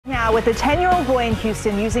now with a 10-year-old boy in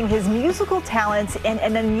Houston using his musical talents in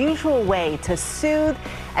an unusual way to soothe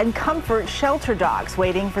and comfort shelter dogs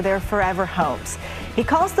waiting for their forever homes. He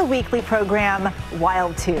calls the weekly program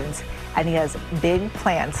Wild Tunes, and he has big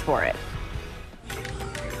plans for it.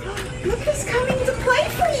 Look who's coming to play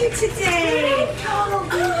for you today.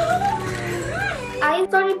 I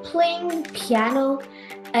started playing piano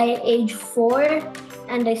at age 4,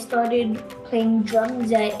 and I started playing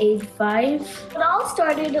drums at age 5. It all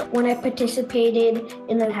started when I participated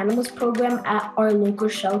in the Animals program at our local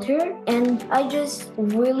shelter, and I just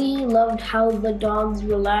really loved how the dogs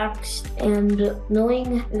relaxed, and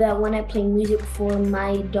knowing that when I play music for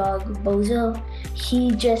my dog Bozo,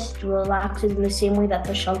 he just relaxes in the same way that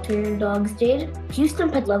the shelter dogs did.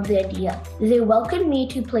 Houston Pets loved the idea. They welcomed me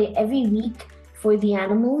to play every week for the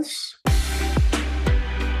animals.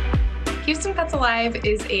 Houston Pets Alive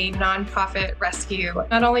is a nonprofit rescue.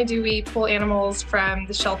 Not only do we pull animals from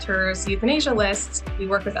the shelter's euthanasia lists, we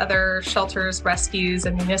work with other shelters, rescues,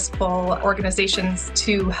 and municipal organizations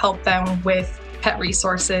to help them with pet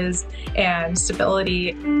resources and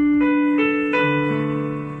stability.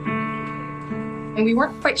 And we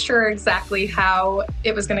weren't quite sure exactly how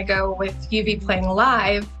it was going to go with UV playing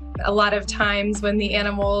live. A lot of times when the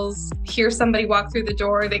animals hear somebody walk through the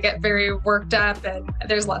door, they get very worked up and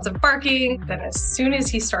there's lots of barking. Then as soon as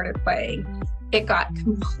he started playing, it got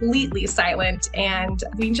completely silent, and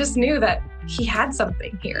we just knew that he had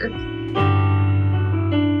something here.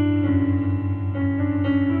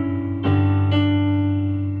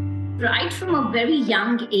 Right from a very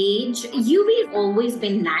young age, Yuvi's always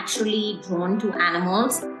been naturally drawn to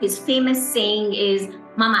animals. His famous saying is,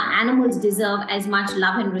 "Mama, animals deserve as much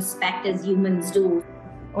love and respect as humans do."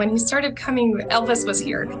 When he started coming, Elvis was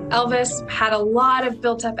here. Elvis had a lot of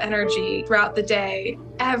built-up energy throughout the day.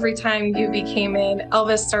 Every time UV came in,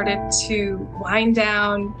 Elvis started to wind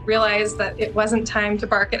down, realize that it wasn't time to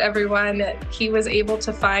bark at everyone, that he was able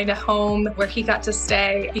to find a home where he got to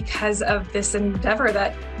stay because of this endeavor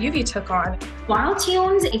that UV took on. Wild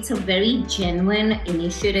Tunes, it's a very genuine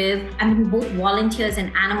initiative. I mean, both volunteers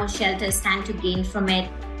and animal shelters stand to gain from it.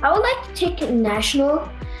 I would like to take it national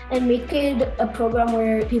and make it a program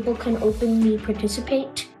where people can openly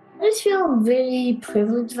participate. I just feel very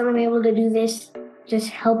privileged that I'm able to do this, just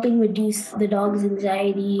helping reduce the dog's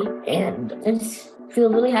anxiety, and I just feel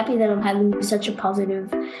really happy that I'm having such a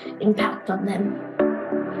positive impact on them.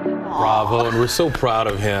 Bravo, and we're so proud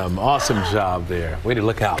of him. Awesome job there. Way to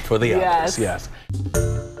look out for the others. Yes.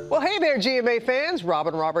 Well, hey there, GMA fans.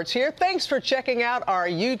 Robin Roberts here. Thanks for checking out our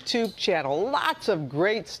YouTube channel. Lots of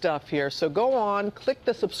great stuff here. So go on, click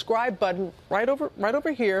the subscribe button right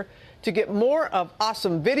over here to get more of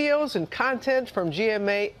awesome videos and content from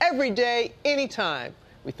GMA every day, anytime.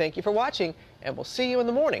 We thank you for watching, and we'll see you in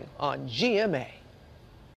the morning on GMA.